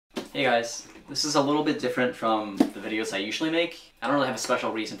Hey guys, this is a little bit different from the videos I usually make. I don't really have a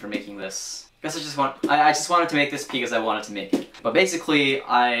special reason for making this. I just wanted to make this because I wanted to make it. But basically,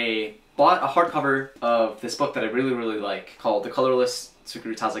 I bought a hardcover of this book that I really like called The Colorless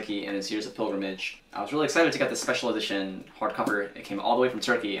Tsukuru Tazaki and His Years of Pilgrimage. I was really excited to get this special edition hardcover. It came all the way from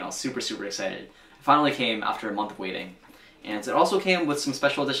Turkey and I was super excited. It finally came after a month of waiting. And it also came with some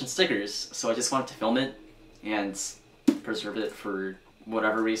special edition stickers, so I just wanted to film it and preserve it for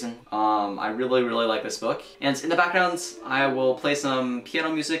whatever reason. I really like this book. And in the background, I will play some piano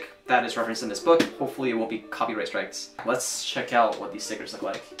music that is referenced in this book. Hopefully it won't be copyright strikes. Let's check out what these stickers look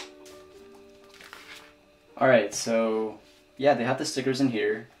like. Alright, so yeah, they have the stickers in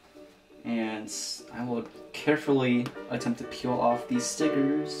here. And I will carefully attempt to peel off these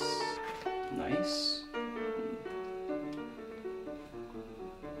stickers. Nice.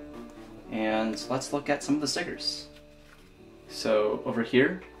 And let's look at some of the stickers. So over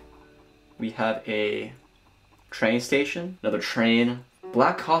here, we have a train station, another train,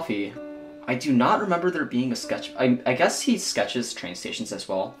 black coffee. I do not remember there being a sketch. I guess he sketches train stations as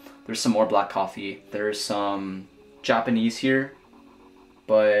well. There's some more black coffee. There's some Japanese here,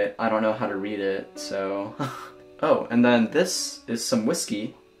 but I don't know how to read it, so... Oh, and then this is some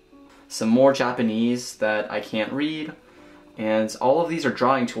whiskey. Some more Japanese that I can't read. And all of these are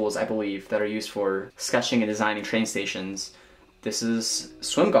drawing tools, I believe, that are used for sketching and designing train stations. This is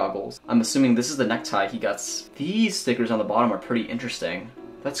swim goggles. I'm assuming this is the necktie he gets. These stickers on the bottom are pretty interesting.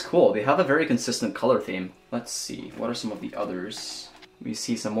 That's cool. They have a very consistent color theme. Let's see, what are some of the others? We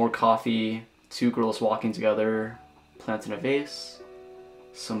see some more coffee, two girls walking together, plants in a vase,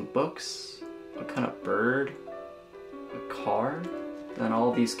 some books, a kind of bird, a car, then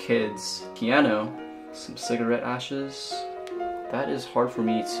all these kids, piano, some cigarette ashes. That is hard for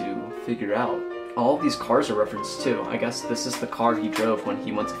me to figure out. All of these cars are referenced too. I guess this is the car he drove when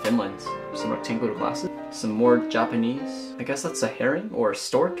he went to Finland. Some rectangular glasses. Some more Japanese. I guess that's a herring or a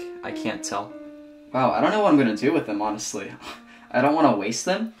stork? I can't tell. Wow, I don't know what I'm gonna do with them, honestly. I don't want to waste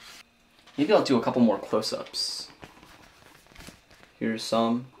them. Maybe I'll do a couple more close-ups. Here's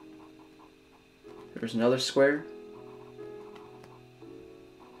some. There's another square.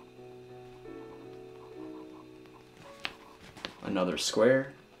 Another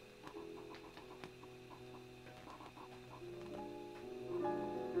square.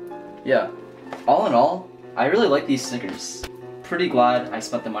 Yeah, all in all, I really like these stickers. Pretty glad I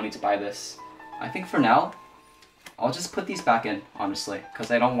spent the money to buy this. I think for now, I'll just put these back in, honestly, because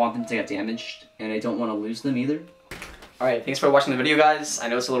I don't want them to get damaged, and I don't want to lose them either. Alright, thanks for watching the video, guys. I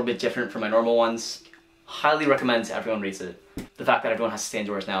know it's a little bit different from my normal ones. Highly recommend everyone reads it. The fact that everyone has to stay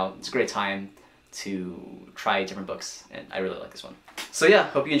indoors now, it's a great time to try different books, and I really like this one. So yeah,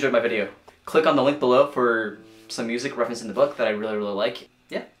 hope you enjoyed my video. Click on the link below for some music referenced in the book that I really like.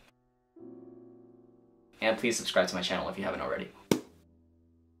 Yeah. And please subscribe to my channel if you haven't already.